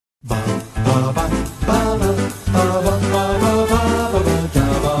Hello,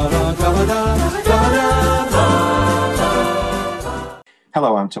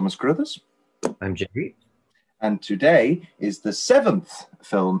 I'm Thomas Carruthers. I'm Jerry. And today is the 7th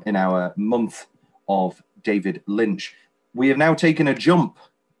film in our month of David Lynch. We have now taken a jump.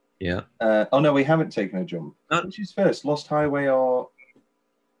 Yeah. Oh, no, we haven't taken a jump. Which is first, Lost Highway or...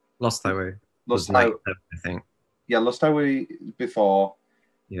 Lost Highway. Lost Highway, I think. Yeah, Lost Highway before.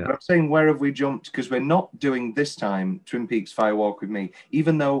 Yeah. But I'm saying, where have we jumped? Because we're not doing this time Twin Peaks Fire Walk with Me,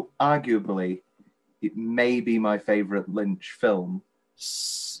 even though arguably it may be my favourite Lynch film.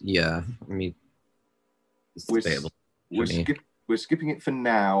 Yeah, I mean, it's debatable. We're skipping it for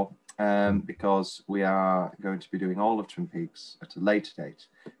now because we are going to be doing all of Twin Peaks at a later date,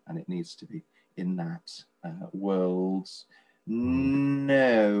 and it needs to be in that world.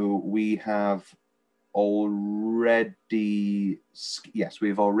 No, we have already... Yes,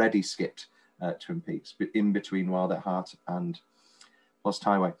 we've already skipped Twin Peaks, but in between Wild at Heart and Lost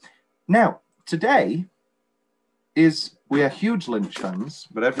Highway. Now, today we are huge Lynch fans,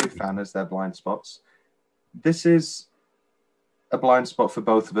 but every fan has their blind spots. This is a blind spot for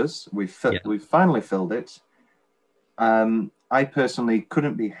both of us. We've finally filled it. I personally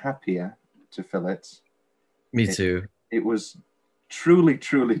couldn't be happier to fill it. Me too. It was truly,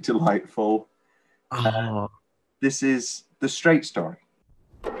 truly delightful. Oh. This is The Straight Story.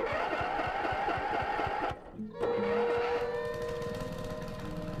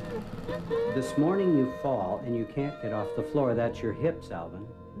 This morning you fall and you can't get off the floor. That's your hips, Alvin.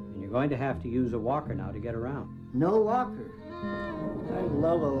 And you're going to have to use a walker now to get around. No walker. I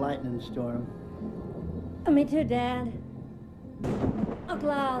love a lightning storm. Me too, Dad.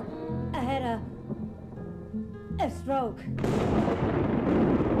 Uncle Al, I had a stroke.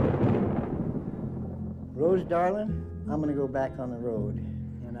 Rose, darling, I'm going to go back on the road.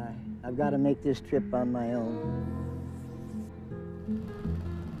 And I've got to make this trip on my own.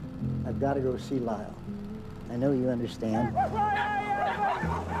 I've got to go see Lyle. I know you understand.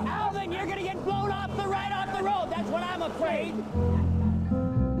 Alvin, you're gonna get blown off the road. That's what I'm afraid.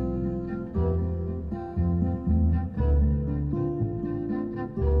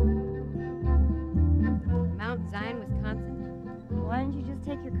 Mount Zion, Wisconsin? Why didn't you just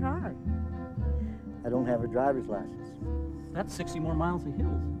take your car? I don't have a driver's license. That's 60 more miles of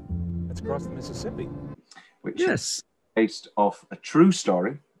hills. That's across the Mississippi. Which is based off a true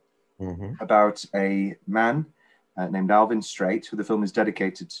story. About a man named Alvin Straight, who the film is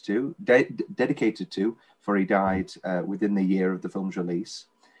dedicated to, for he died within the year of the film's release.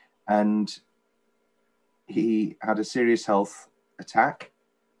 And he had a serious health attack.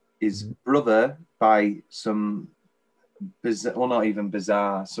 His brother, by some bizarre, well, not even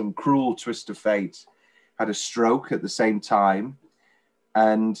bizarre, some cruel twist of fate, had a stroke at the same time.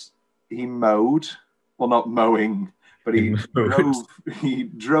 And he mowed, well, not mowing, but he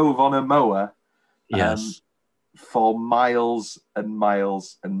drove on a mower for miles and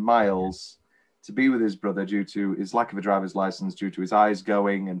miles and miles to be with his brother due to his lack of a driver's license, due to his eyes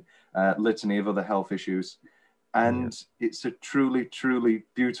going, and litany of other health issues. And it's a truly, truly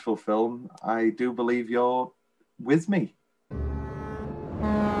beautiful film. I do believe you're with me. I'm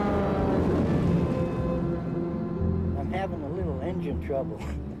having a little engine trouble.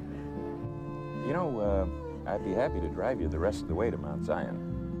 You know, I'd be happy to drive you the rest of the way to Mount Zion.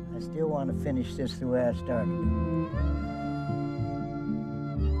 I still want to finish this the way I started.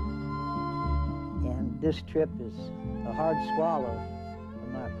 And this trip is a hard swallow for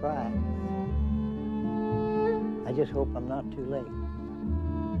my pride. I just hope I'm not too late.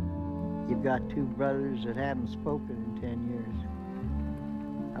 You've got two brothers that haven't spoken in 10 years.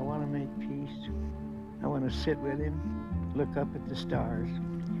 I want to make peace. I want to sit with him, look up at the stars,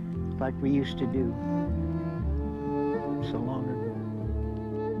 like we used to do so long ago.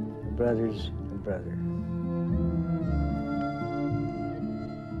 A brother's a brother.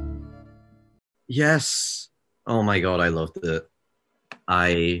 Yes. Oh my God, I loved it.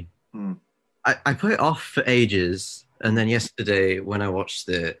 I put it off for ages, and then yesterday when I watched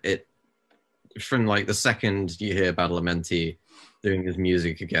it from like the second you hear Badalamenti doing his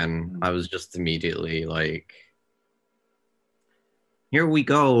music again, I was just immediately like, here we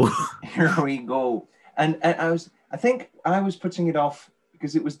go. Here we go. And I think I was putting it off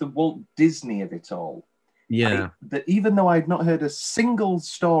because it was the Walt Disney of it all. Yeah. That even though I'd not heard a single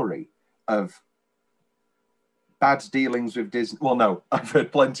story of bad dealings with Disney. Well, no, I've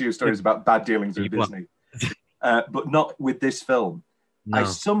heard plenty of stories about bad dealings with Disney, but not with this film. No. I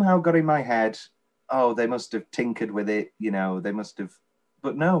somehow got in my head, oh, they must have tinkered with it, you know, they must have.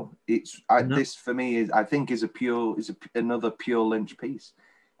 But no, it's this for me is I think is another pure Lynch piece.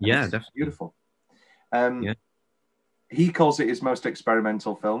 Yeah, definitely. Beautiful. Yeah. He calls it his most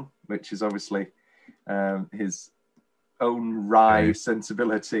experimental film, which is obviously his own wry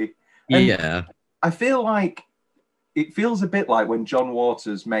sensibility. And yeah. I feel like it feels a bit like when John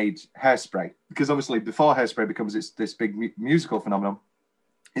Waters made Hairspray, because obviously before Hairspray becomes this big musical phenomenon,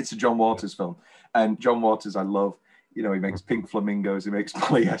 it's a John Waters film. And John Waters, I love. You know, he makes Pink Flamingos, he makes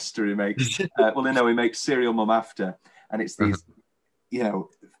Polyester, he makes, he makes Serial Mum After. And it's these, you know,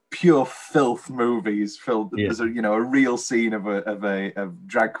 pure filth movies filled. Yeah. There's a real scene of a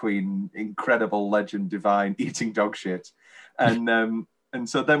drag queen, incredible legend divine eating dog shit. And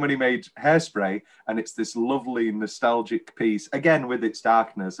so then when he made Hairspray, and it's this lovely nostalgic piece, again with its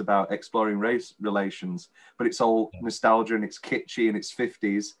darkness about exploring race relations, but it's all nostalgia and it's kitschy and it's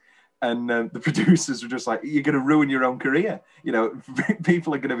 50s. And the producers were just like, you're going to ruin your own career. You know,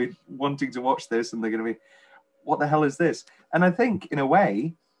 people are going to be wanting to watch this and they're going to be, what the hell is this? And I think, in a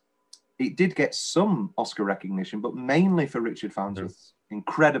way, it did get some Oscar recognition, but mainly for Richard Farnsworth's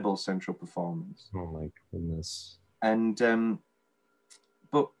incredible central performance. Oh, my goodness. And,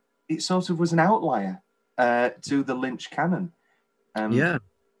 but it sort of was an outlier to the Lynch canon. Yeah.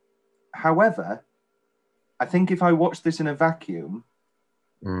 However, I think if I watched this in a vacuum,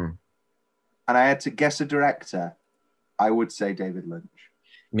 and I had to guess a director, I would say David Lynch.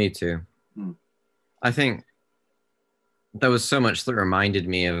 Me too. I think there was so much that reminded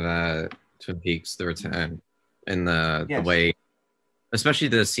me of Twin Peaks: The Return in the way, especially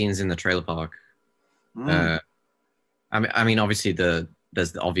the scenes in the trailer park. I mean, obviously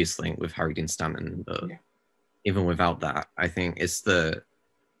there's the obvious link with Harry Dean Stanton, but even without that, I think it's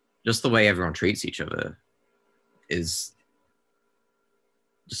just the way everyone treats each other is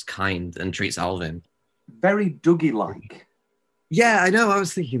just kind and treats Alvin very Dougie-like. Yeah, I know. I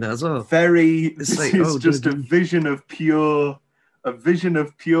was thinking that as well. It's like, just a vision of pure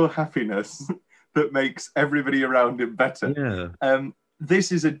happiness that makes everybody around him better. Yeah.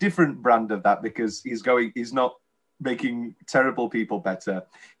 This is a different brand of that because he's not making terrible people better.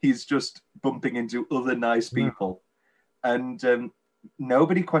 He's just bumping into other nice people, and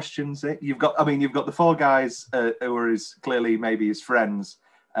nobody questions it. You've got the four guys who are clearly maybe his friends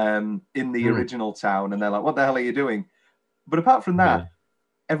in the original town, and they're like, "What the hell are you doing?" But apart from that,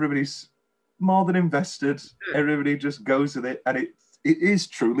 everybody's more than invested. Everybody just goes with it, and it is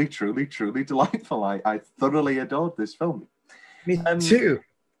truly, truly, truly delightful. I thoroughly adored this film. Me too.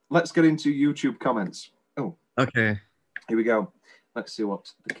 Let's get into YouTube comments. Oh, okay. Here we go. Let's see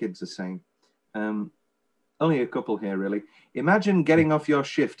what the kids are saying. Only a couple here, really. Imagine getting off your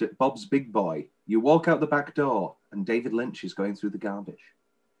shift at Bob's Big Boy. You walk out the back door, and David Lynch is going through the garbage.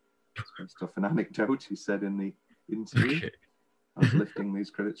 That's just an anecdote he said in the interview. Okay. I was lifting these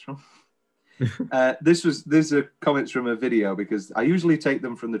credits from. These are comments from a video because I usually take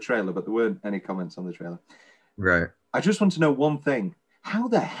them from the trailer, but there weren't any comments on the trailer. Right. I just want to know one thing. How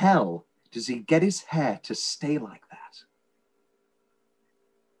the hell does he get his hair to stay like that?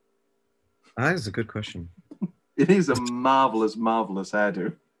 That is a good question. It is a marvelous, marvelous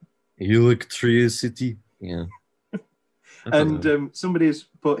hairdo. Electricity. Yeah. And somebody has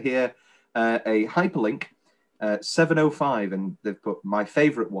put here a hyperlink, 705, and they've put my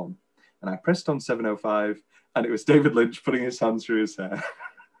favorite one. And I pressed on 705, and it was David Lynch putting his hand through his hair.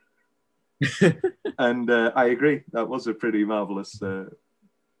 And I agree. That was a pretty marvelous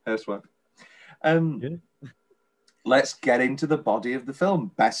hair swap. Let's get into the body of the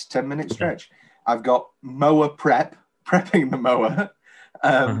film. Best 10-minute stretch. I've got mower prepping the mower.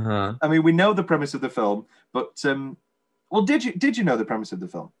 I mean, we know the premise of the film, but well, did you know the premise of the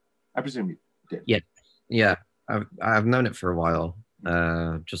film? I presume you did. Yeah. I've known it for a while,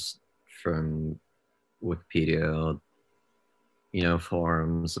 just from Wikipedia, or,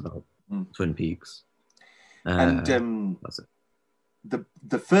 forums about Twin Peaks. And that's it.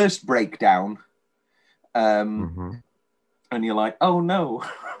 The first breakdown, and you're like, oh no,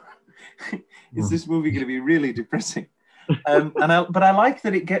 is this movie going to be really depressing? But I like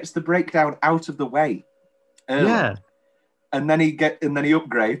that it gets the breakdown out of the way. Yeah. And then he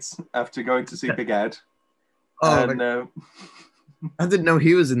upgrades after going to see Big Ed. Oh, I didn't know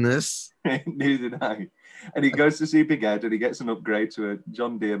he was in this. Neither did I. And he goes to see Big Ed, and he gets an upgrade to a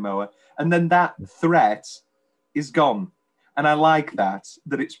John Deere mower, and then that threat is gone. And I like that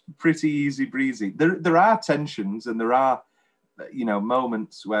it's pretty easy breezy. There are tensions, and there are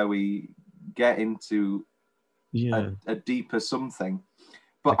moments where we get into a deeper something.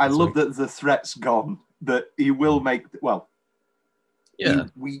 But I love that the threat's gone. That he will make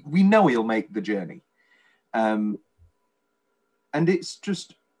we know he'll make the journey, and it's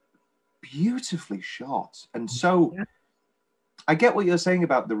just beautifully shot and so I get what you're saying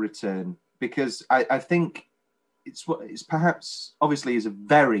about The Return, because I think it's perhaps obviously is a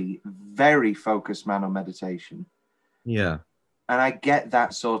very, very focused man on meditation. Yeah. And I get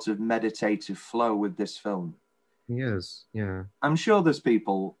that sort of meditative flow with this film. Yes, yeah. I'm sure there's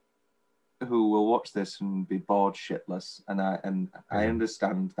people who will watch this and be bored shitless, and I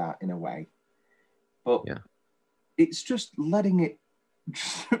understand that in a way. But it's just letting it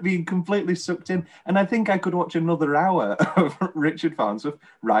being completely sucked in. And I think I could watch another hour of Richard Farnsworth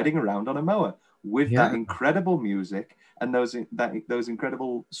riding around on a mower with that incredible music and those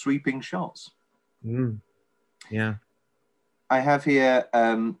incredible sweeping shots. Yeah. I have here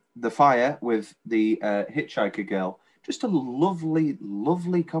The Fire with the hitchhiker girl. Just a lovely,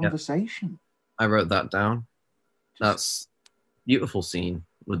 lovely conversation. I wrote that down. That's beautiful scene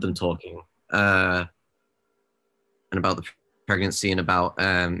with them talking. And about the pregnancy and about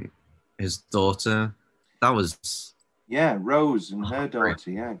his daughter. That was... Yeah, Rose and her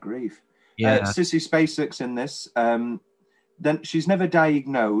daughter. Yeah, grief. Yeah. Sissy Spacek's in this. Then she's never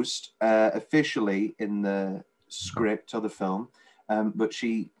diagnosed officially in the script or the film, but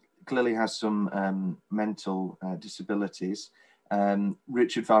she clearly has some mental disabilities.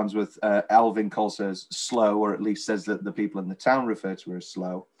 Richard Farnsworth, Alvin calls her slow, or at least says that the people in the town refer to her as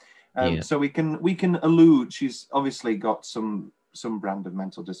slow. So we can allude she's obviously got some brand of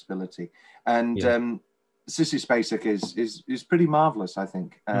mental disability, and Sissy Spacek is pretty marvelous, I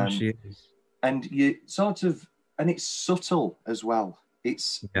think. She is. And you sort of, and it's subtle as well.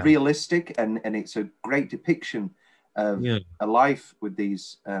 It's realistic, and it's a great depiction of a life with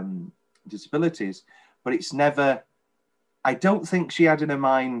these disabilities. But it's never. I don't think she had in her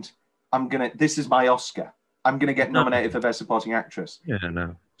mind, this is my Oscar. I'm gonna get nominated for Best Supporting Actress. Yeah,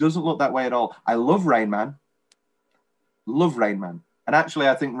 no. Doesn't look that way at all. I love Rain Man. Love Rain Man. And actually,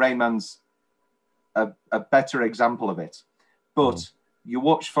 I think Rain Man's a better example of it. But you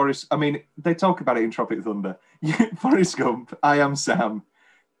watch Forrest... I mean, they talk about it in Tropic Thunder. Forrest Gump, I Am Sam.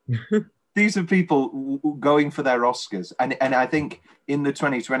 These are people going for their Oscars. And I think in the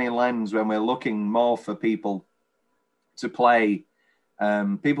 2020 lens, when we're looking more for people to play...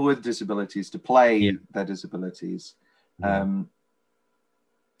 people with disabilities to play their disabilities...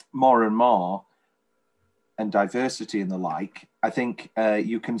 more and more, and diversity and the like, I think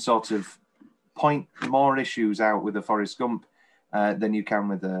you can sort of point more issues out with a Forrest Gump than you can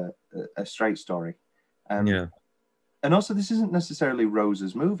with a Straight Story. And also, this isn't necessarily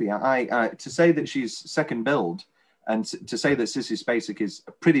Rose's movie. To say that she's second billed, and to say that Sissy Spacek is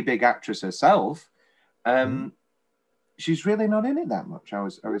a pretty big actress herself, she's really not in it that much. I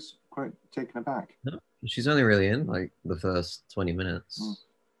was quite taken aback. No, she's only really in like the first 20 minutes.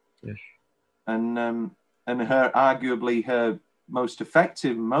 And her arguably her most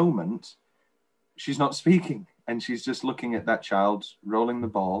effective moment, she's not speaking, and she's just looking at that child rolling the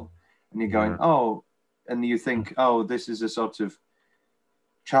ball, and you're going, oh, and you think, oh, this is a sort of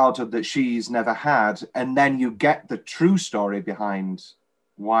childhood that she's never had, and then you get the true story behind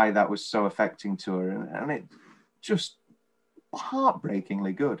why that was so affecting to her, and it just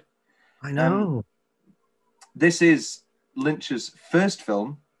heartbreakingly good. I know. This is Lynch's first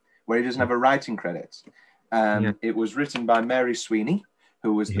film where he doesn't have a writing credit. It was written by Mary Sweeney,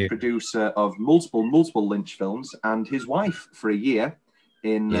 who was the producer of multiple Lynch films, and his wife for a year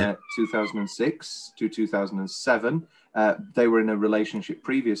in 2006 to 2007. They were in a relationship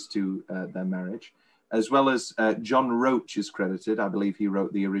previous to their marriage, as well as John Roach is credited. I believe he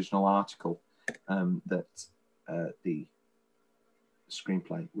wrote the original article that the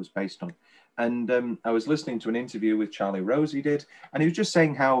screenplay was based on. And I was listening to an interview with Charlie Rose he did, and he was just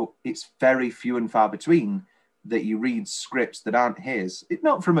saying how it's very few and far between that you read scripts that aren't his.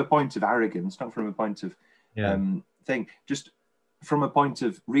 Not from a point of arrogance, not from a point of thing, just from a point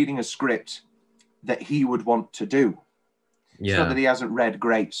of reading a script that he would want to do. It's not that he hasn't read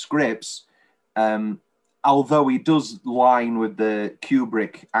great scripts, although he does line with the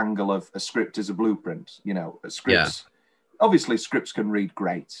Kubrick angle of a script as a blueprint. You know, scripts. Obviously, scripts can read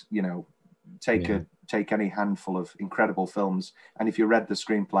great. You know, take any handful of incredible films, and if you read the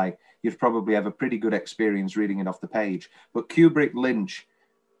screenplay, you'd probably have a pretty good experience reading it off the page. But Kubrick, Lynch,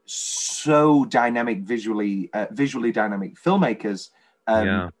 so dynamic, visually dynamic filmmakers.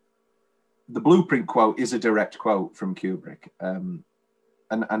 The blueprint quote is a direct quote from Kubrick, and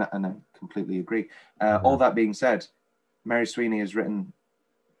I completely agree. All that being said, Mary Sweeney has written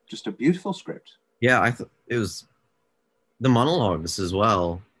just a beautiful script. Yeah, I thought it was the monologues as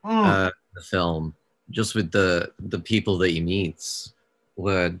well. The film, just with the people that he meets,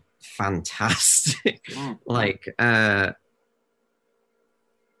 were fantastic. Like I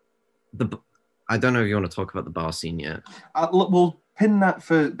I don't know if you want to talk about the bar scene yet. We'll pin that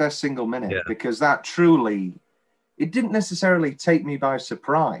for best single minute because that truly, it didn't necessarily take me by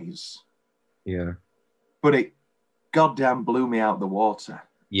surprise. Yeah. But it goddamn blew me out the water.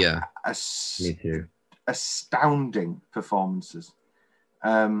 Yeah. Me too. Astounding performances.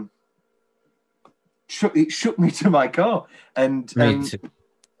 It shook me to my core. And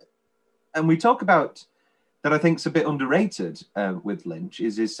we talk about that I think is a bit underrated with Lynch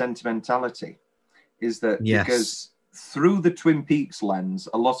is his sentimentality. Is that because through the Twin Peaks lens,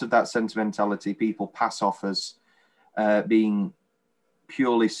 a lot of that sentimentality people pass off as being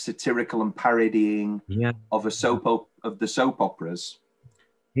purely satirical and parodying of the soap operas.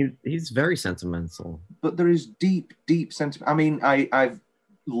 He's very sentimental. But there is deep sentiment. I mean, I've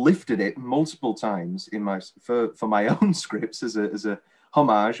lifted it multiple times in for my own scripts as a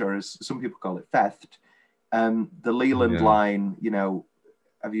homage, or as some people call it, theft. The Leland line, you know,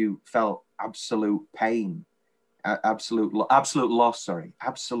 have you felt absolute pain, absolute loss?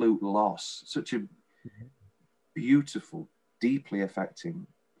 Such a beautiful, deeply affecting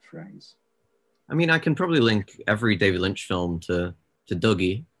phrase. I mean, I can probably link every David Lynch film to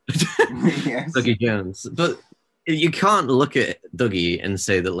Dougie, Dougie Jones, but you can't look at Dougie and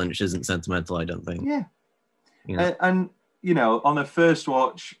say that Lynch isn't sentimental. I don't think. Yeah, and you know, on a first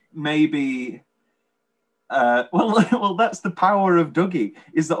watch, maybe. Well, that's the power of Dougie,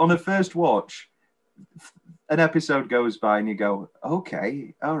 is that on a first watch, an episode goes by and you go,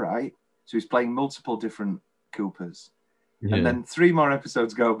 okay, all right. So he's playing multiple different Coopers. Yeah. And then 3 more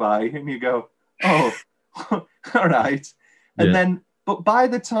episodes go by and you go, oh, all right. And then, but by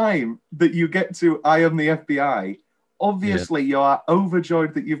the time that you get to I Am the FBI, obviously you are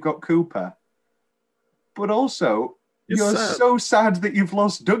overjoyed that you've got Cooper. But also... You're so sad that you've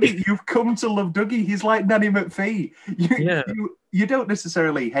lost Dougie. You've come to love Dougie. He's like Nanny McPhee. You don't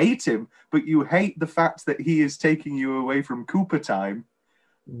necessarily hate him, but you hate the fact that he is taking you away from Cooper time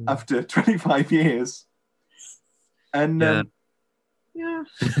after 25 years. And but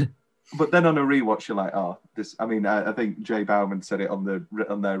then on a rewatch, you're like, oh, this. I mean, I think Jay Bauman said it on their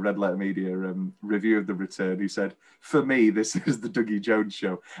Red Letter Media review of The Return. He said, for me, this is the Dougie Jones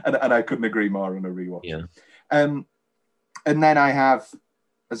show, and I couldn't agree more on a rewatch. Yeah. And then I have,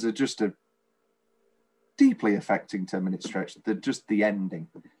 as just a deeply affecting 10-minute stretch, the ending,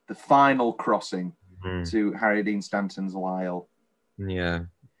 the final crossing to Harry Dean Stanton's Lyle. Yeah.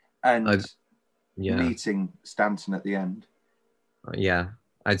 And meeting Stanton at the end. Yeah.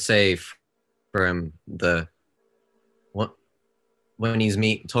 I'd say from when he's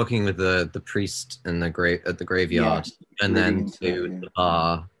talking with the priest in at the graveyard, and then to the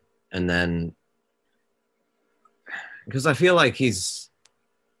bar, and then because I feel like he's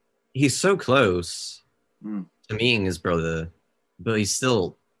so close to meeting his brother, but he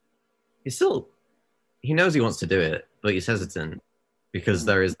knows he wants to do it, but he's hesitant because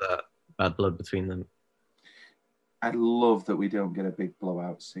there is that bad blood between them. I love that we don't get a big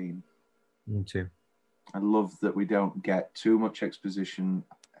blowout scene. Me too. I love that we don't get too much exposition,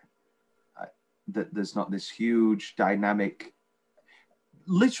 that there's not this huge dynamic.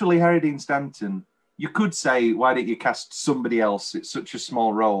 Literally, Harry Dean Stanton, you could say, why didn't you cast somebody else? It's such a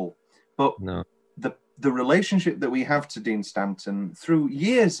small role. But no. The relationship that we have to Dean Stanton through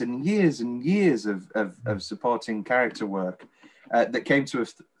years and years and years of supporting character work that came to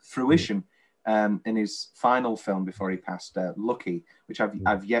fruition in his final film before he passed, Lucky, which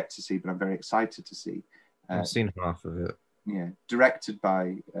I've yet to see, but I'm very excited to see. I've seen half of it. Yeah, directed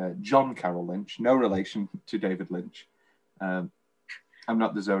by John Carroll Lynch, no relation to David Lynch. I'm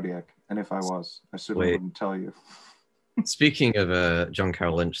not the Zodiac, and if I was, I certainly wouldn't tell you. Speaking of John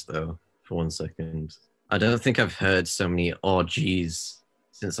Carroll Lynch, though, for 1 second, I don't think I've heard so many "oh geez"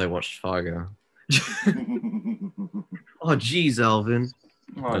 since I watched Fargo. Oh geez, Alvin.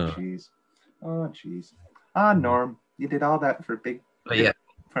 Oh geez. Oh geez. Ah, Norm, you did all that for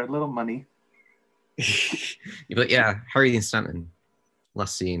for a little money. But yeah, Harry Dean Stanton.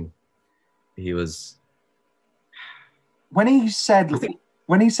 Last scene, he was when he said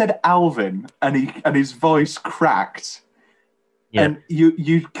Alvin and his voice cracked, and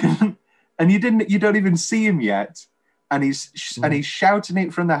you can. And you don't even see him yet, and he's shouting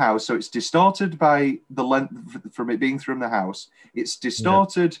it from the house, so it's distorted by the length from it being from the house. It's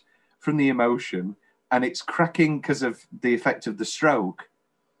distorted from the emotion, and it's cracking because of the effect of the stroke.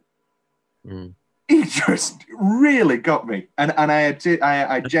 He just really got me, and I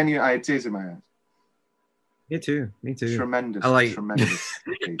genuinely had tears in my eyes. Me too. Tremendous. Tremendous.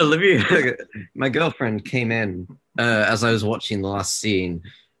 Olivia, my girlfriend, came in as I was watching the last scene.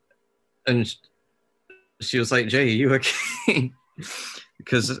 And she was like, Jay, are you okay?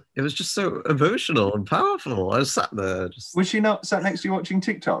 because it was just so emotional and powerful. I was sat there just... Was she not sat next to you watching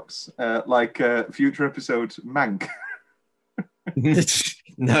TikToks, like future episode Mank?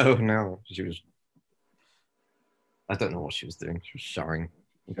 No, she was... I don't know what she was doing. She was showering,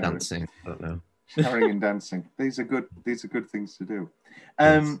 dancing. I don't know. Showering and dancing. These are good things to do.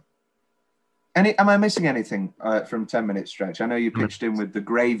 Am I missing anything from 10 Minute Stretch? I know you pitched in with the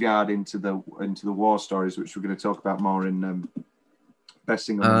graveyard into the war stories, which we're going to talk about more in Best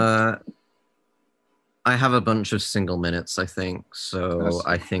Single Minute. I have a bunch of single minutes, I think. So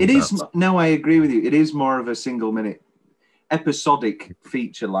I think it is. No, I agree with you. It is more of a single minute episodic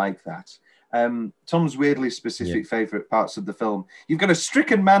feature like that. Tom's weirdly specific favorite parts of the film. You've got a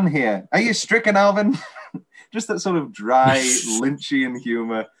stricken man here. Are you stricken, Alvin? Just that sort of dry, Lynchian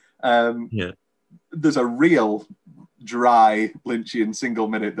humor. There's a real dry Lynchian single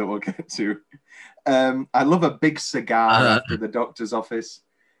minute that we'll get to. I love a big cigar after the doctor's office.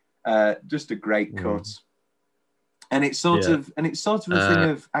 Just a great cut. And it's sort of a thing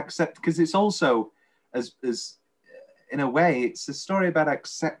of accept, because it's also as in a way it's a story about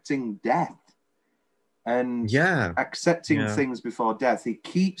accepting death and accepting things before death. He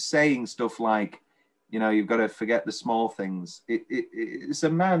keeps saying stuff like, you know, you've got to forget the small things. It's a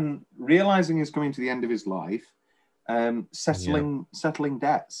man realizing he's coming to the end of his life, settling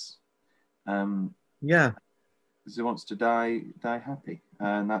debts. Because he wants to die happy,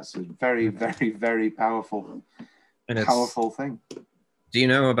 and that's a very, very, very powerful thing. Do you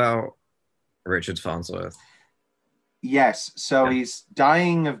know about Richard Farnsworth? Yes. So he's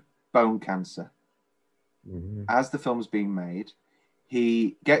dying of bone cancer. As the film's being made,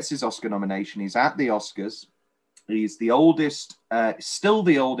 he gets his Oscar nomination. He's at the Oscars. He's the oldest, still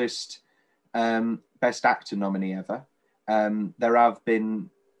the oldest Best Actor nominee ever. There have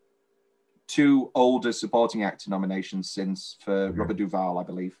been 2 older supporting actor nominations since, for Robert Duvall, I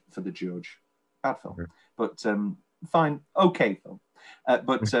believe, for The Judge. Bad film, but fine, okay film.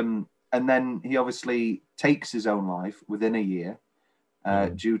 And then he obviously takes his own life within a year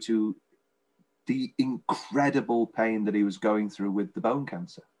due to the incredible pain that he was going through with the bone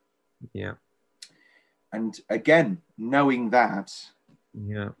cancer. And again, knowing that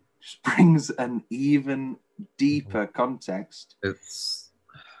just brings an even deeper context.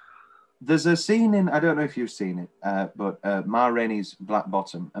 There's a scene in, I don't know if you've seen it, but Ma Rainey's Black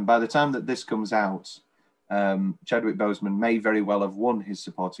Bottom. And by the time that this comes out, Chadwick Boseman may very well have won his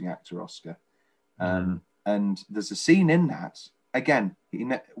supporting actor Oscar. And there's a scene in that, again,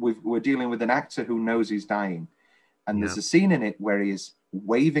 we're dealing with an actor who knows he's dying. And there's a scene in it where he is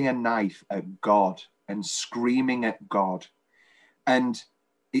waving a knife at God and screaming at God. And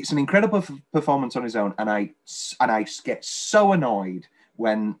it's an incredible performance on his own. And I get so annoyed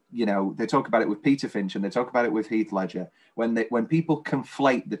when, you know, they talk about it with Peter Finch and they talk about it with Heath Ledger, when people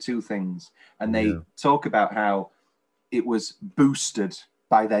conflate the two things and they talk about how it was boosted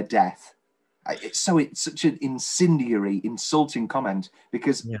by their death. It's such an incendiary, insulting comment,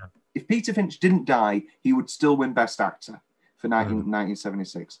 because if Peter Finch didn't die, he would still win Best Actor for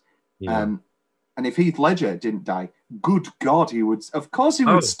 1976. And if Heath Ledger didn't die, good God, he would. Of course, he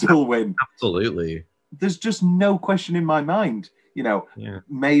would still win. Absolutely. There's just no question in my mind. You know,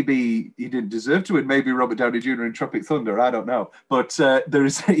 maybe he didn't deserve to win. Maybe Robert Downey Jr. in Tropic Thunder. I don't know, but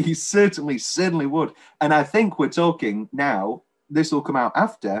he certainly would. And I think we're talking now. This will come out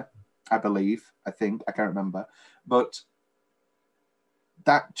after, I believe. I can't remember, but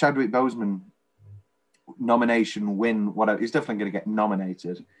that Chadwick Boseman nomination win, whatever, he's definitely going to get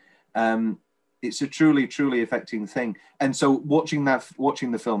nominated. It's a truly, truly affecting thing. And so watching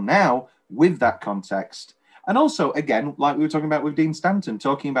the film now with that context. And also, again, like we were talking about with Dean Stanton,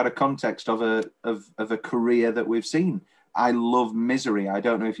 talking about a context of a career that we've seen. I love Misery. I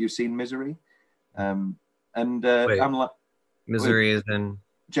don't know if you've seen Misery. I'm like, Misery is in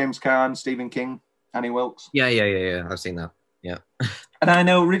James Caan, Stephen King, Annie Wilkes. Yeah. I've seen that. Yeah. And I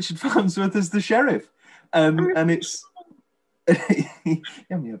know Richard Farnsworth as the sheriff. And it's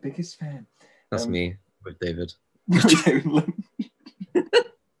I'm your biggest fan. That's me with David.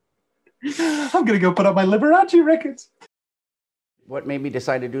 I'm going to go put up my Liberace records. What made me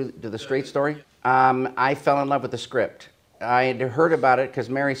decide to do the straight story? I fell in love with the script. I had heard about it because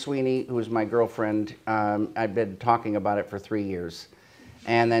Mary Sweeney, who was my girlfriend, I'd been talking about it for 3 years.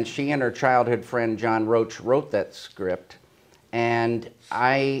 And then she and her childhood friend, John Roach, wrote that script. And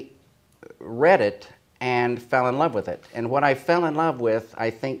I read it and fell in love with it. And what I fell in love with, I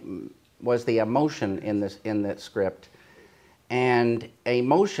think, was the emotion in that script. And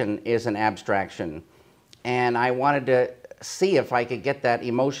emotion is an abstraction, and I wanted to see if I could get that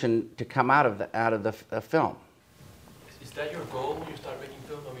emotion to come out of the film. Is that your goal when you start making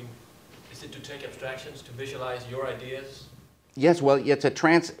film? I mean, is it to take abstractions, to visualize your ideas? Yes, well, it's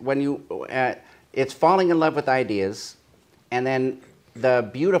it's falling in love with ideas, and then the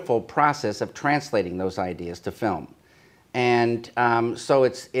beautiful process of translating those ideas to film. And so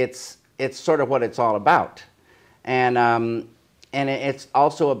it's sort of what it's all about. And it's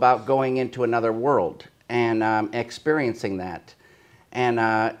also about going into another world and experiencing that. And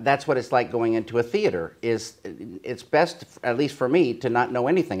that's what it's like going into a theater. It's best, at least for me, to not know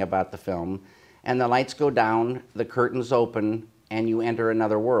anything about the film, and the lights go down, the curtains open, and you enter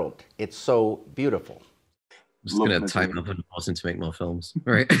another world. It's so beautiful. I'm just going to time up and pause to make more films.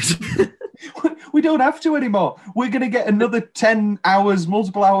 Right. We don't have to anymore. We're going to get another 10 hours,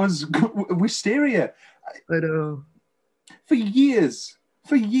 multiple hours wisteria. I know. For years,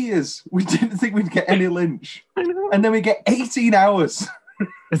 we didn't think we'd get any Lynch. I know. And then we get 18 hours.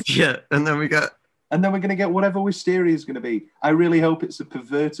 Yeah, and then we're going to get whatever wisteria is going to be. I really hope it's a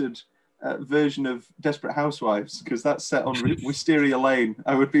perverted version of Desperate Housewives, because that's set on Wisteria Lane.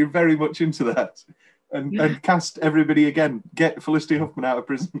 I would be very much into that. And cast everybody again. Get Felicity Huffman out of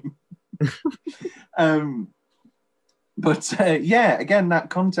prison. Again, that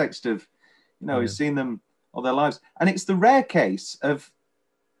context of, he's seen them all their lives. And it's the rare case of,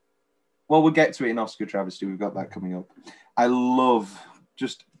 well, we'll get to it in Oscar Travesty. We've got that coming up. I love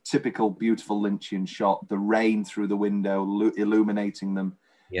just typical beautiful Lynchian shot, the rain through the window, illuminating them.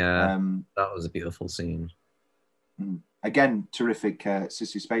 Yeah, that was a beautiful scene. Again, terrific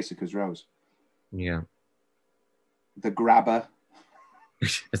Sissy Spacek Rose. Yeah. The grabber.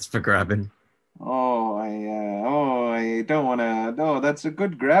 It's for grabbing. I don't want to. No, that's a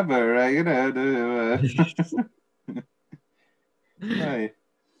good grabber.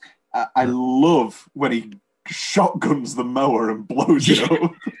 I love when he shotguns the mower and blows it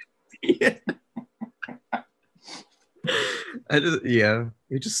up. Yeah.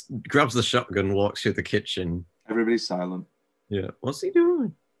 He just grabs the shotgun, walks through the kitchen. Everybody's silent. Yeah. What's he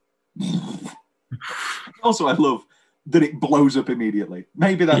doing? Also, I love that it blows up immediately.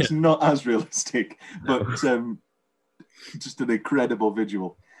 Maybe that's not as realistic, but just an incredible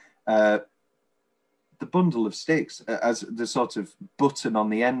visual. The bundle of sticks as the sort of button on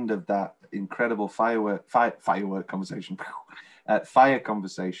the end of that incredible fire conversation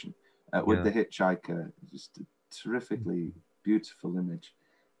with the hitchhiker. Just a terrifically beautiful image.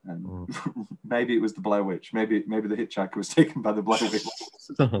 Maybe it was the Blair Witch. Maybe the hitchhiker was taken by the Blair Witch.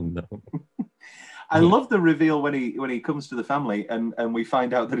 Oh no. I love the reveal when he comes to the family and we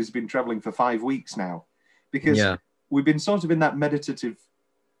find out that he's been traveling for 5 weeks now, because we've been sort of in that meditative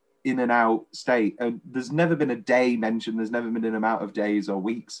in and out state, and there's never been a day mentioned. There's never been an amount of days or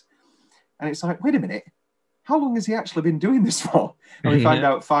weeks, and it's like, wait a minute, how long has he actually been doing this for? And we find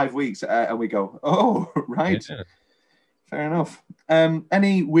out 5 weeks, and we go, oh, right, fair enough.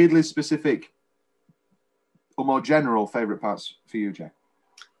 Any weirdly specific or more general favorite parts for you, Jack?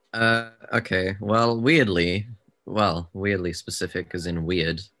 Okay. Well, weirdly specific as in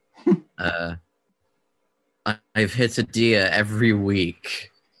weird. I've hit a deer every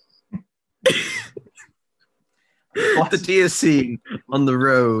week. The deer scene on the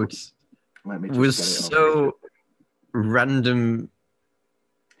road was so random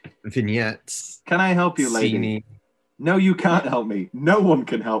vignettes. Can I help you, lady? No, you can't help me. No one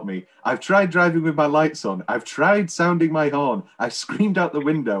can help me. I've tried driving with my lights on. I've tried sounding my horn. I screamed out the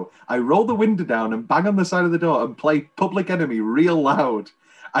window. I roll the window down and bang on the side of the door and play Public Enemy real loud.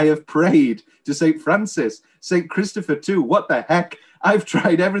 I have prayed to St. Francis, St. Christopher too. What the heck? I've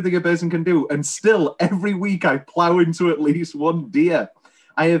tried everything a person can do, and still every week I plow into at least one deer.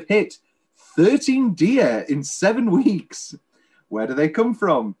 I have hit 13 deer in 7 weeks. Where do they come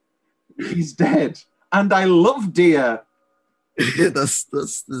from? He's dead. And I love deer. that's the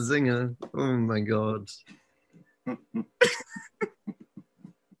zinger. Oh my god.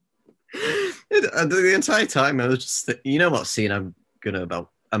 The entire time I was just, you know what scene I'm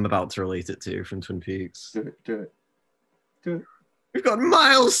about to relate it to from Twin Peaks. Do it. We've got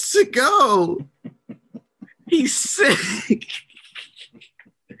miles to go. He's sick.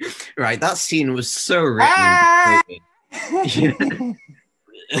 Right, that scene was so written.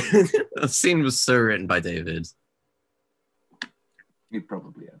 The scene was so written by David. He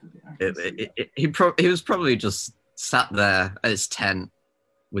probably edited it. He was probably just sat there at his tent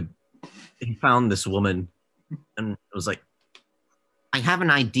he found this woman and was like, I have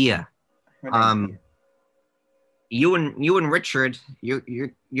an idea. You and Richard,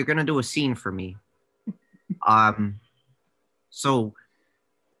 you're gonna do a scene for me. So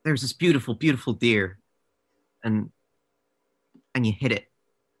there's this beautiful deer, and you hit it.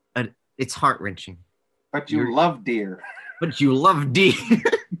 It's heart-wrenching. But you love deer. But you love deer.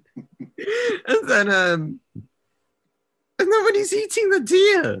 And then when he's eating the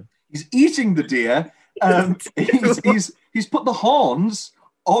deer. He's eating the deer. He's put the horns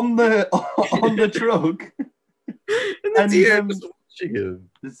on the truck. And the deer was watching him.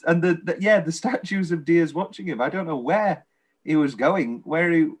 And the statues of deers watching him. I don't know where he was going,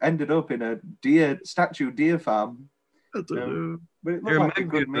 where he ended up in a deer farm. I don't know. But it looked like a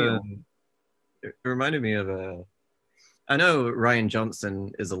good meal. It reminded me of I know Ryan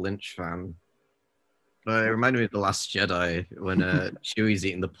Johnson is a Lynch fan, but it reminded me of The Last Jedi when Chewie's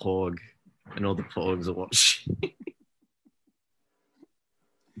eating the porg and all the porgs are watching.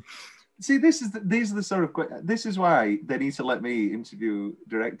 See, these are the sort of this is why they need to let me interview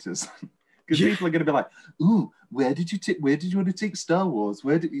directors, because people are going to be like, "Ooh, where did you want to take Star Wars?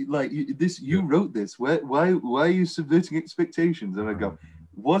 Where did you you wrote this? Why are you subverting expectations?" And I go,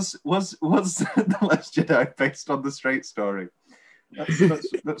 "Was The Last Jedi based on the straight story?"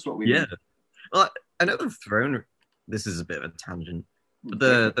 That's what we need. Well, I know the throne. This is a bit of a tangent,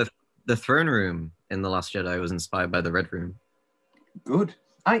 but the throne room in The Last Jedi was inspired by the Red Room. Good.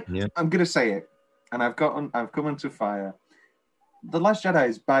 I'm gonna say it, and I've come into fire. The Last Jedi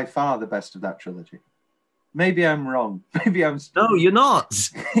is by far the best of that trilogy. Maybe I'm wrong. Maybe I'm. No, you're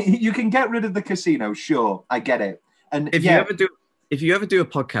not. You can get rid of the casino, sure. I get it. And if you ever do a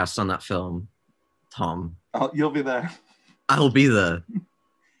podcast on that film, Tom, you'll be there. I'll be there.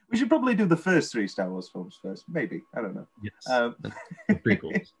 We should probably do the first 3 Star Wars films first. Maybe. I don't know. Yes. The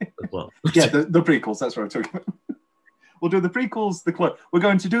prequels as well. Yeah, the prequels. That's what I'm talking about. We'll do the prequels, we're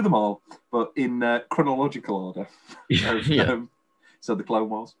going to do them all, but in chronological order. So the Clone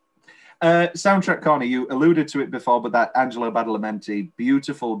Wars. Soundtrack corner, you alluded to it before, but that Angelo Badalamenti,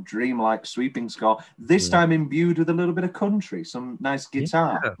 beautiful, dreamlike, sweeping score, this time imbued with a little bit of country, some nice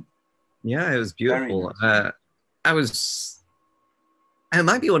guitar. Yeah, it was beautiful. It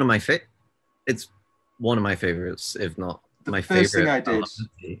might be one of my it's one of my favorites, if not my favorite.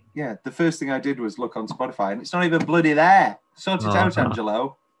 The first thing I did was look on Spotify, and it's not even bloody there. Sort it out,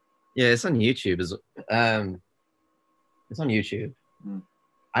 Angelo. Yeah, it's on YouTube. It's on YouTube.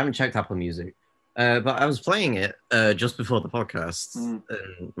 I haven't checked Apple Music, but I was playing it just before the podcast, and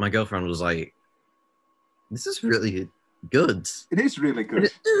my girlfriend was like, "This is really good." It is really good.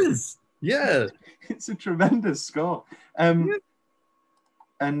 It is. Yeah, it's a tremendous score.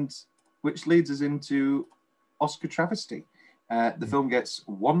 And which leads us into Oscar travesty. The film gets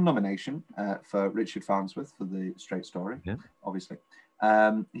 1 nomination for Richard Farnsworth for The Straight Story, obviously.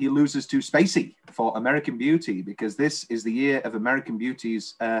 He loses to Spacey for American Beauty, because this is the year of American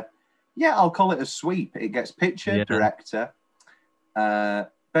Beauty's, I'll call it a sweep. It gets picture, director,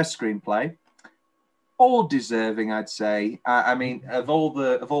 best screenplay. All deserving, I'd say. I mean, of all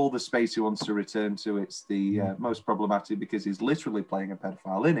the Spacey wants to return to, it's the most problematic, because he's literally playing a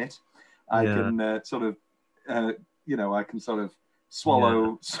pedophile in it. I can I can sort of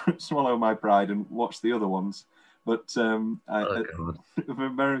swallow my pride and watch the other ones. But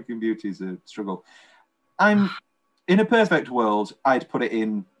American Beauty is a struggle. In a perfect world, I'd put it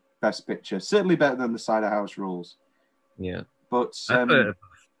in Best Picture. Certainly better than The Cider House Rules. Yeah. But I put it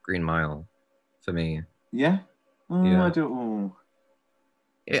Green Mile for me. Yeah? Yeah. I don't.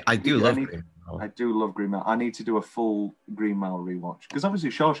 I do love Green Mile. I do love Green Mile. I need to do a full Green Mile rewatch, because obviously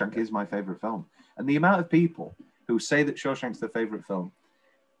Shawshank is my favorite film. And the amount of people who say that Shawshank's their favorite film,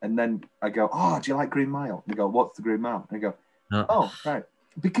 and then I go, "Oh, do you like Green Mile?" And they go, "What's the Green Mile?" And I go, "Oh, right."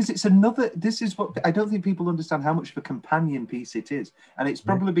 Because it's this is what, I don't think people understand how much of a companion piece it is. And it's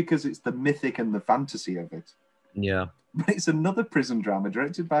probably because it's the mythic and the fantasy of it. Yeah. But it's another prison drama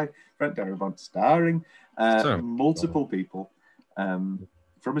directed by Frank Darabont, starring multiple people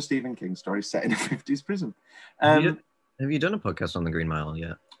from a Stephen King story set in a 50s prison. Have you done a podcast on the Green Mile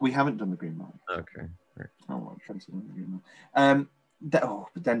yet? We haven't done the Green Mile. Okay. Right. Oh, the Green Mile.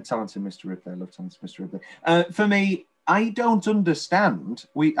 But then Talented Mr. Ripley. I love Talented Mr. Ripley. For me, I don't understand.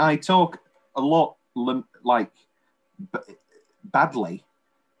 I talk a lot badly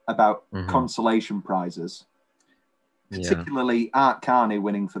about consolation prizes. Particularly Art Carney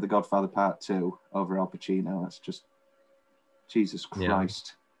winning for The Godfather Part 2 over Al Pacino. That's just Jesus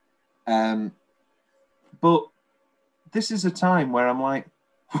Christ. Yeah. But this is a time where I'm like,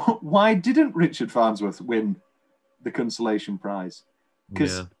 why didn't Richard Farnsworth win the consolation prize?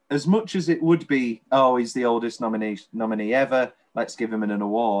 Because as much as it would be, he's the oldest nominee ever, let's give him an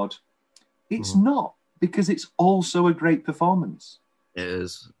award, it's not, because it's also a great performance. It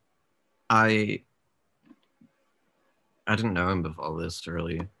is. I didn't know him before this,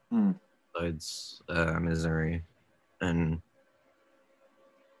 really. Besides Misery. And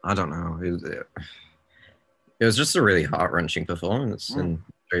I don't know. It was just a really heart-wrenching performance and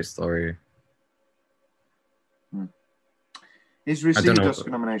great story. He's received Oscar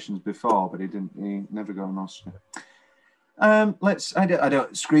nominations before, but he never got an Oscar.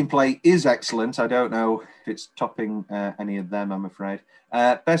 Screenplay is excellent. I don't know if it's topping any of them, I'm afraid.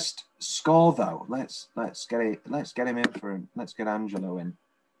 Best score, though. Let's get him in for. Let's get Angelo in.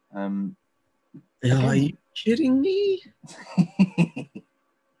 Are you kidding me?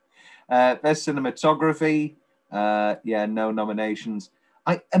 Best cinematography. No nominations.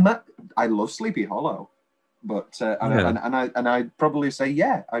 I love Sleepy Hollow, but and I'd probably say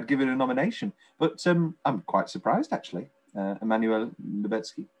I'd give it a nomination. But I'm quite surprised actually. Emmanuel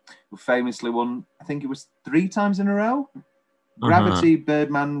Lubezki, who famously won, I think it was 3 times in a row. Gravity,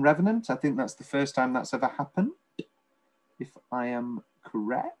 Birdman, Revenant. I think that's the first time that's ever happened, if I am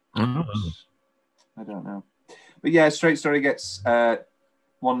correct. I don't know. But yeah, Straight Story gets 1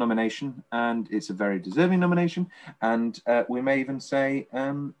 nomination, and it's a very deserving nomination. And we may even say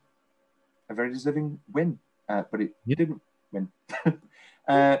a very deserving win, but it didn't win.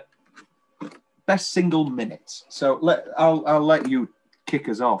 Best single minute. So I'll let you kick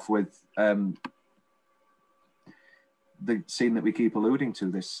us off with the scene that we keep alluding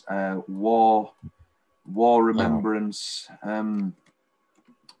to, this war remembrance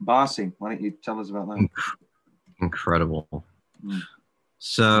bar scene. Why don't you tell us about that? Incredible.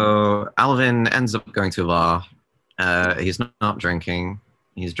 So Alvin ends up going to a bar. He's not drinking.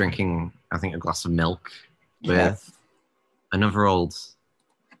 He's drinking, I think, a glass of milk with another old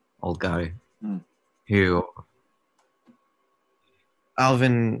guy who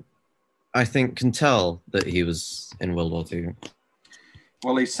Alvin, I think, can tell that he was in World War II.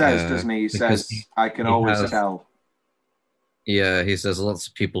 Well, he says, doesn't he? He says, I can always tell. Yeah, he says lots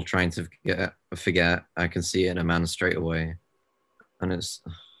of people trying to forget. I can see it in a man straight away. And it's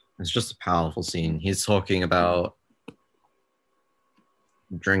just a powerful scene. He's talking about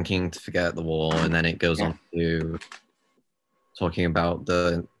drinking to forget the war, and then it goes on to talking about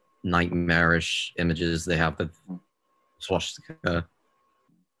the nightmarish images they have of swastika.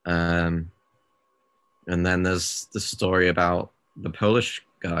 And then there's the story about the Polish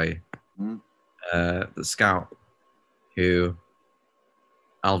guy, the scout, who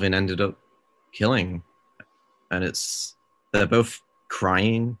Alvin ended up killing. And they're both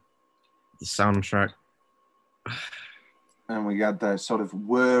crying. The soundtrack. And we got the sort of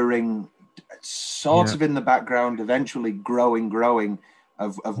whirring, of in the background, eventually growing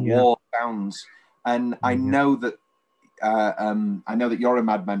of war sounds. And I know that you're a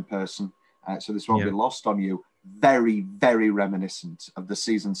Mad Men person, so this won't be lost on you. Very, very reminiscent of the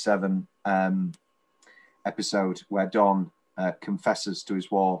season 7 episode where Don confesses to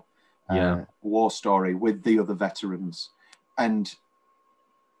his war story with the other veterans. And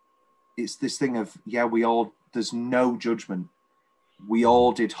it's this thing of, there's no judgment. We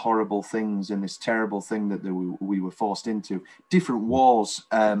all did horrible things in this terrible thing that we were forced into. Different wars,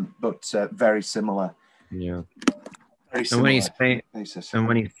 but very similar. Yeah. Very similar. And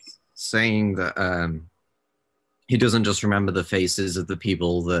when he's saying that he doesn't just remember the faces of the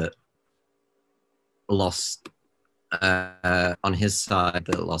people that lost on his side,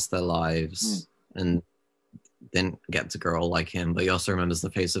 that lost their lives and didn't get to grow like him, but he also remembers the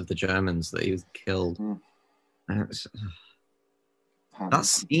face of the Germans that he was killed. That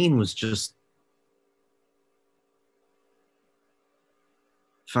scene was just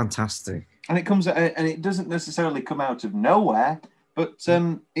fantastic. And it doesn't necessarily come out of nowhere, but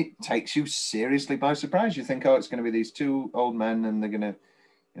it takes you seriously by surprise. You think, it's going to be these 2 old men, and they're going to,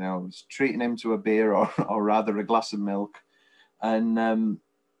 treating him to a beer or rather a glass of milk, and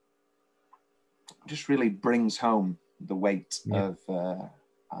just really brings home the weight of the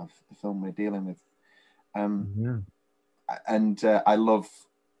film we're dealing with. And I love,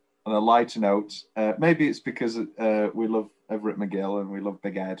 on a lighter note, maybe it's because we love Everett McGill and we love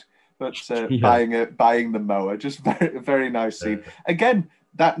Big Ed, but buying the mower, just very, very nice scene. Again,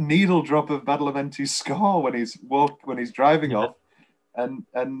 that needle drop of Badalamenti's score when he's driving off, and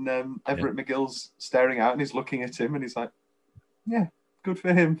Everett McGill's staring out and he's looking at him and he's like, good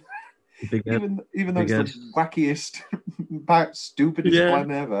for him. Even though it's the wackiest, stupidest plan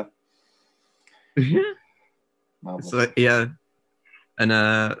ever. So, and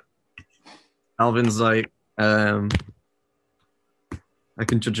Alvin's like, I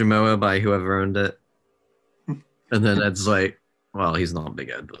can judge a mower by whoever owned it. And then Ed's like, well, he's not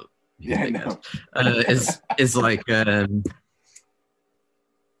Big Ed, but Big Ed. It's like, I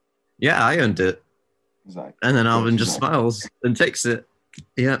owned it. And then Alvin just smiles and takes it.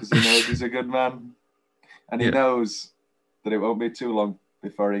 Yeah, because he knows he's a good man, and he knows that it won't be too long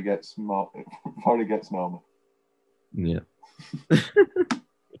before he gets normal. Yeah.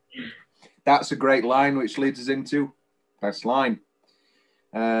 That's a great line, which leads us into best line.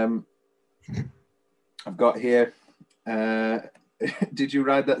 I've got here, did you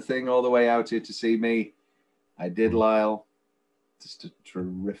ride that thing all the way out here to see me? I did, Lyle. Just a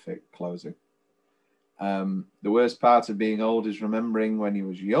terrific closing. The worst part of being old is remembering when you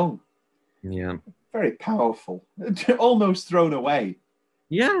was young. Yeah. Very powerful. Almost thrown away.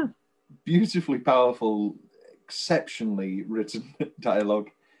 Yeah. Beautifully powerful, exceptionally written dialogue.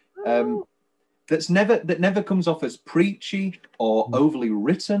 That never comes off as preachy or overly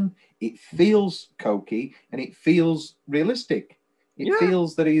written. It feels cokey and it feels realistic. It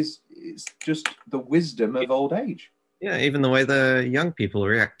feels that it's just the wisdom of old age. Yeah, even the way the young people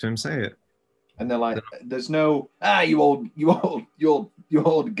react to him say it. And they're like, there's no, you old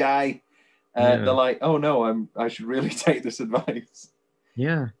guy. They're like, oh no, I should really take this advice.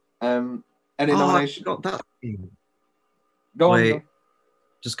 Yeah. And in nomination. I got that. Go on.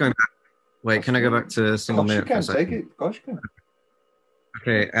 Just going back. Wait, can I go back to Single Minute for a second? Take it. Of course you can.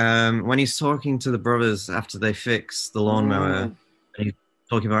 Okay. When he's talking to the brothers after they fix the lawnmower, and he's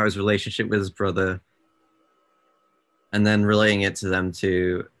talking about his relationship with his brother, and then relaying it to them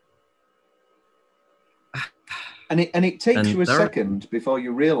too. And it takes you a second before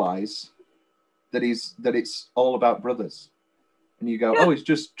you realise that it's all about brothers, and you go, oh, he's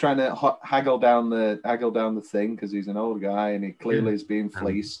just trying to haggle down the thing because he's an old guy and he clearly is being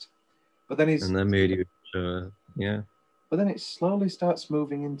fleeced. But then and then moody, yeah. But then it slowly starts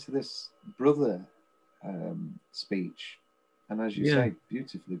moving into this brother speech, and as you say,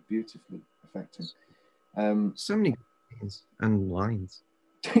 beautifully affecting. So many things and lines.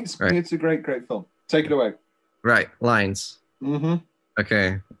 It's a great film. Take it away. Right, lines. Mm-hmm.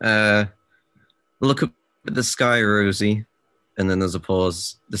 Okay. Look up at the sky, Rosie, and then there's a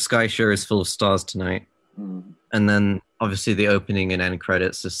pause. The sky sure is full of stars tonight. Mm. And then obviously the opening and end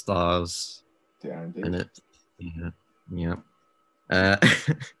credits are stars. Yeah, indeed. And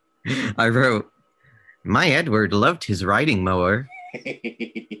I wrote, my Edward loved his riding mower.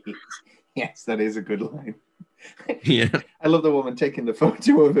 Yes, that is a good line. Yeah. I love the woman taking the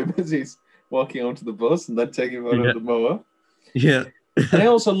photo of him as he's walking onto the bus and then taking a photo of the mower. Yeah. And I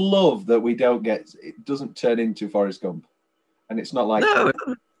also love that it doesn't turn into Forrest Gump. And it's not like, no,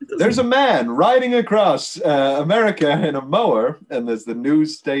 there's a man riding across America in a mower, and there's the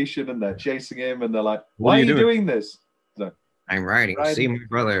news station, and they're chasing him, and they're like, why are you doing this? So, I'm riding to see my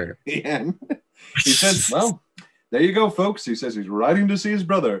brother. Yeah. He says, well, there you go, folks. He says he's riding to see his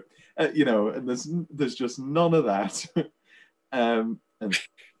brother. And there's just none of that. And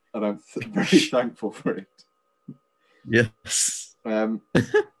I'm very thankful for it. Yes. When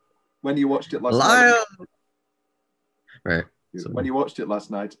you watched it last night. Right. When you watched it last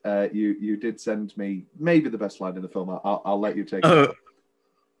night, you did send me maybe the best line in the film. I'll let you take it.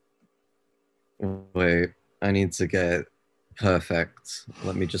 Wait, I need to get perfect.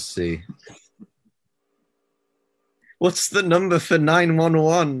 Let me just see. What's the number for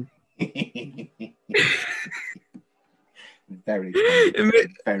 911? Very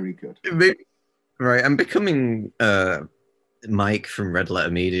good. Very good. Right, I'm becoming Mike from Red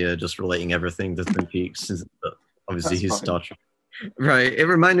Letter Media, just relating everything to Twin Peaks. Obviously, he's Star Trek. Right, it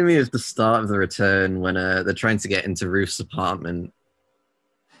reminded me of the start of The Return when they're trying to get into Ruth's apartment,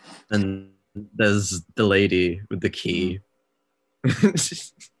 and there's the lady with the key.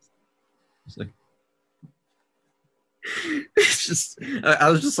 It's just, I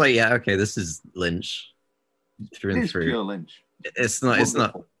was just like, yeah, okay, this is Lynch through and through. Pure Lynch. It's not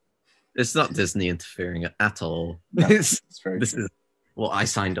Disney interfering at all. No, this true. Is what I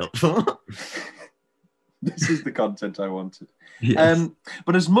signed up for. This is the content I wanted. Yes.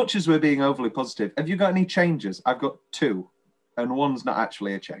 But as much as we're being overly positive, have you got any changes? I've got 2, and one's not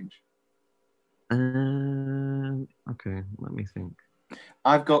actually a change. Okay, let me think.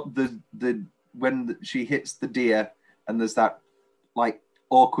 I've got the when she hits the deer, and there's that like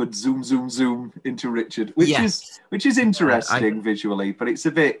awkward zoom into Richard, which is interesting visually, but it's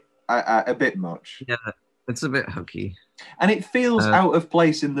a bit much. Yeah, it's a bit hokey, and it feels out of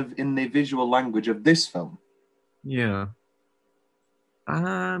place in the visual language of this film. Yeah.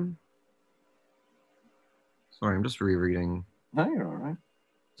 Sorry, I'm just rereading. No, you're all right.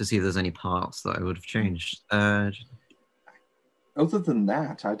 To see if there's any parts that I would have changed. Other than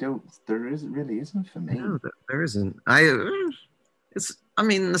that, there really isn't for me. No, there isn't. The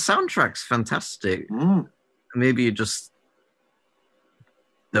soundtrack's fantastic. Maybe you just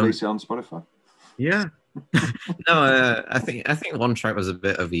release it on Spotify. Yeah. No, I think one track was a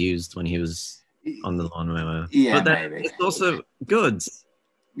bit overused when he was on the lawnmower. Yeah, but then maybe. it's also good.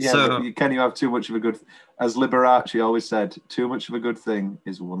 Yeah, So- but can you have too much of a good... As Liberace always said, too much of a good thing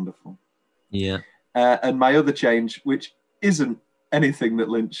is wonderful. Yeah. And my other change, which isn't anything that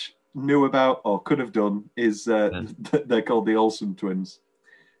Lynch knew about or could have done, is they're called the Olsen twins.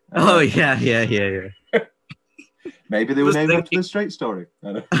 Yeah. Maybe they were named after the Straight Story.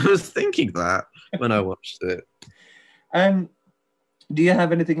 I was thinking that when I watched it. Do you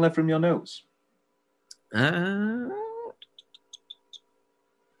have anything left from your notes?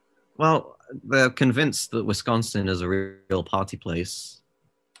 Well, they're convinced that Wisconsin is a real party place.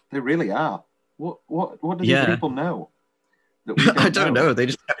 They really are. What do these people know? That we I don't know. They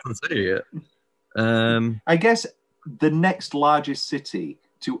just haven't said it yet. I guess the next largest city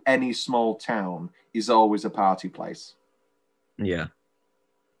to any small town is always a party place. Yeah.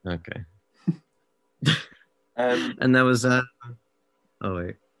 Okay. And there was oh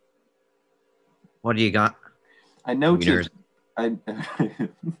wait. What do you got? I noted.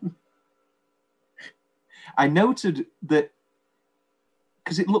 I noted that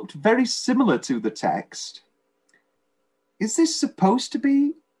because it looked very similar to the text. Is this supposed to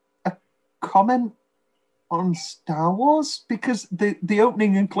be a comment on Star Wars? Because the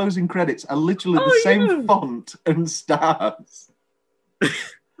opening and closing credits are literally the same font and stars. I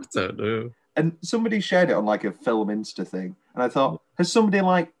don't know. And somebody shared it on like a Film Insta thing, and I thought, has somebody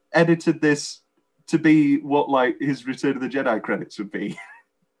like edited this to be what like his Return of the Jedi credits would be?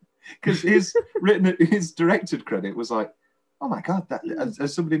 Because his directed credit was like, oh my god, that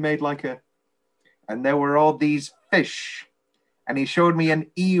has somebody made like a, and there were all these fish, and he showed me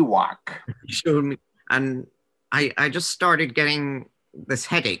an Ewok. He showed me, and I just started getting this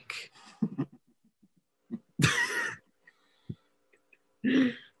headache.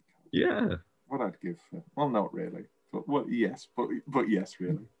 Yeah. What I'd give, well, not really, but yes, but yes,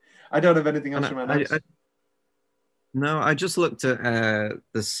 really. I don't have anything else from my notes. No, I just looked at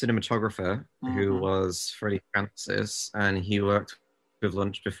the cinematographer who was Freddie Francis, and he worked with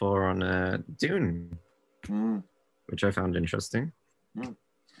Lynch before on Dune, which I found interesting.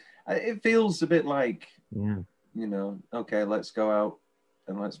 It feels a bit like, you know, okay, let's go out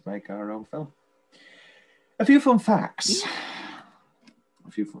and let's make our own film. A few fun facts.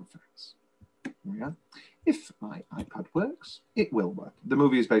 Yeah. If my iPad works, it will work. The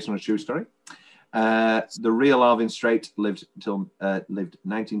movie is based on a true story. The real Alvin Strait lived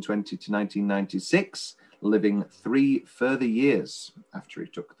 1920 to 1996, living 3 further years after he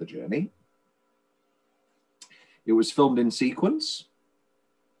took the journey. It was filmed in sequence.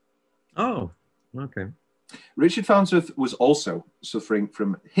 Oh, okay. Richard Farnsworth was also suffering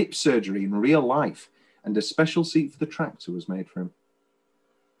from hip surgery in real life, and a special seat for the tractor was made for him.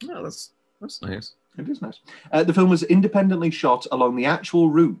 Oh, that's nice. It is nice. The film was independently shot along the actual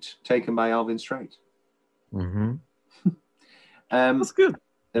route taken by Alvin Strait. That's good.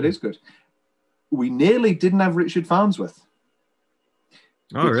 That is good. We nearly didn't have Richard Farnsworth.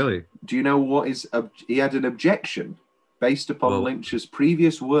 Oh, really? Do you know what is... he had an objection based upon Lynch's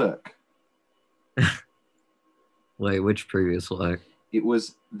previous work. Wait, which previous work? It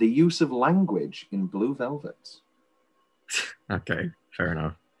was the use of language in Blue Velvet. Okay, fair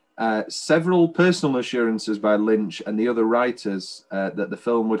enough. Several personal assurances by Lynch and the other writers that the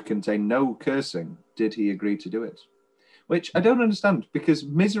film would contain no cursing. Did he agree to do it? Which I don't understand, because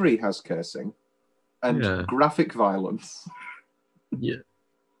Misery has cursing and graphic violence. Yeah.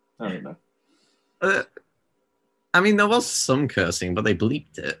 I don't know. I mean, there was some cursing, but they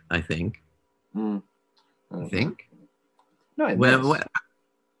bleeped it, I think. I think. No,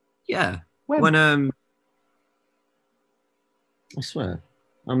 yeah. When I swear.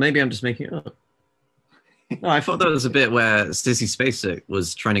 Or maybe I'm just making it up. No, I thought there was a bit where Sissy Spacek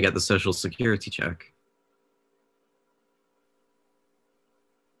was trying to get the social security check.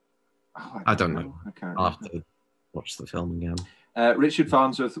 Oh, I don't know. I can't I'll have to watch the film again. Richard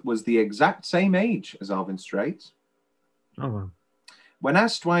Farnsworth was the exact same age as Alvin Strait. Oh, wow. When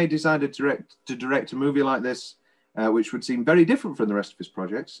asked why he decided to direct a movie like this, which would seem very different from the rest of his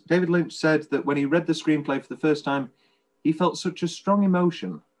projects, David Lynch said that when he read the screenplay for the first time, he felt such a strong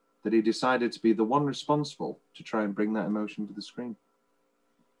emotion that he decided to be the one responsible to try and bring that emotion to the screen.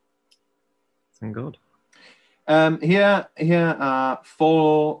 Thank God. Here are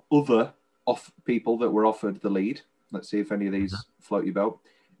 4 other people that were offered the lead. Let's see if any of these float your boat.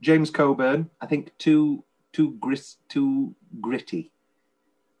 James Coburn, I think too gritty.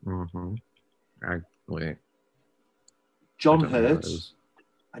 Wait. John Hurt.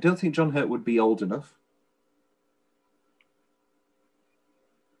 I don't think John Hurt would be old enough.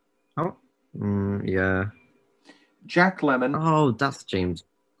 Oh, yeah. Jack Lemmon. Oh, that's James.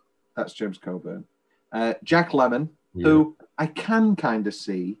 That's James Coburn. Jack Lemmon, who I can kind of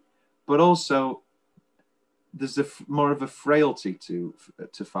see, but also there's more of a frailty to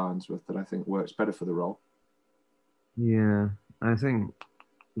Farnsworth that I think works better for the role. Yeah, I think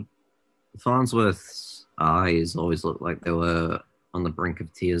Farnsworth's eyes always looked like they were on the brink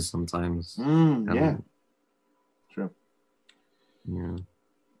of tears sometimes. Yeah, true. Yeah,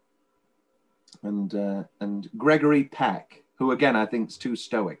 and Gregory Peck, who again I think is too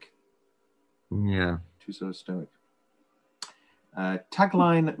stoic. Yeah, too sort of stoic.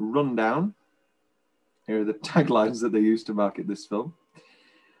 Tagline rundown. Here are the taglines that they used to market this film.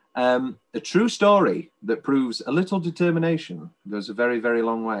 A true story that proves a little determination goes a very, very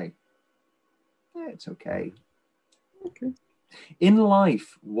long way. Yeah, it's okay. Okay. In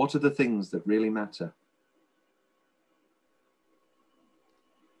life, what are the things that really matter?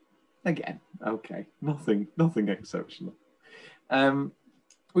 Again, okay. Nothing exceptional.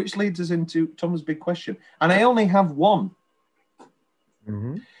 Which leads us into Tom's big question. And I only have one.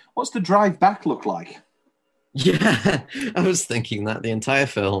 Mm-hmm. What's the drive back look like? Yeah, I was thinking that the entire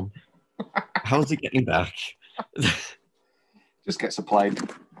film. How's he getting back? Just gets a plane.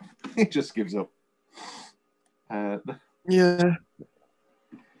 He just gives up. Yeah.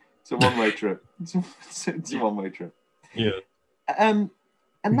 It's a one-way trip. It's a one-way trip. Yeah. And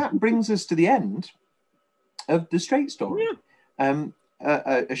that brings us to the end of the Straight Story. Yeah.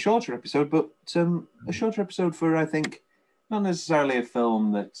 A shorter episode, but a shorter episode for, I think, not necessarily a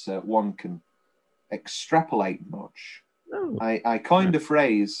film that one can extrapolate much. No. I coined a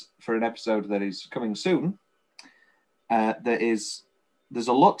phrase for an episode that is coming soon. There's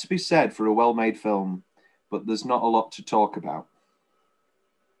a lot to be said for a well-made film, but there's not a lot to talk about.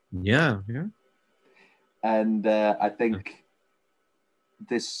 Yeah. And I think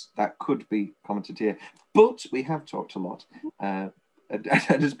that could be commented here. But we have talked a lot. And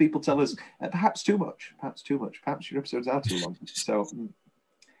as people tell us, perhaps too much. Perhaps your episodes are too long. So,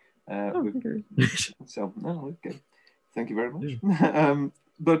 okay. Okay. Thank you very much.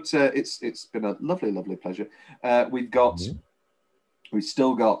 But it's been a lovely, lovely pleasure. We've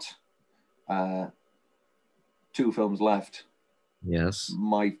still got 2 films left. Yes.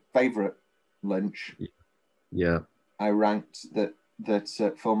 My favourite, Lynch. Yeah. I ranked that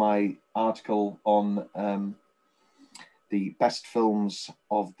for my article on the best films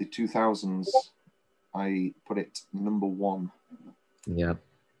of the 2000s. I put it number 1. Yeah,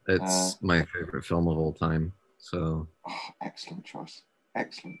 it's my favorite film of all time. So, excellent choice. And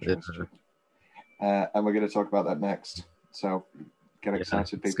we're going to talk about that next. So, get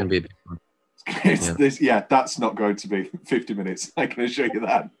excited, people. It's going to be a big one. That's not going to be 50 minutes. I can assure you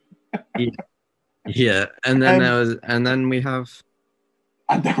that. Yeah, and then we have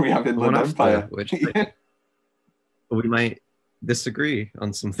Inland Empire, which we might disagree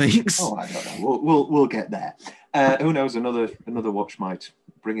on some things. Oh, I don't know. We'll get there. Who knows? Another watch might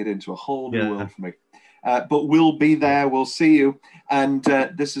bring it into a whole new world for me. But we'll be there. We'll see you. And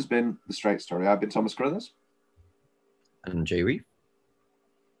this has been The Straight Story. I've been Thomas Crothers. And Jay Reeve.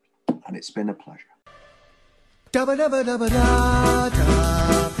 And it's been a pleasure. Dabba dabba dabba da da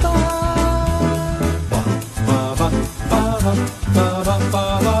ba ba ba ba ba ba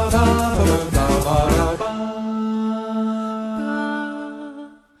ba ba ba.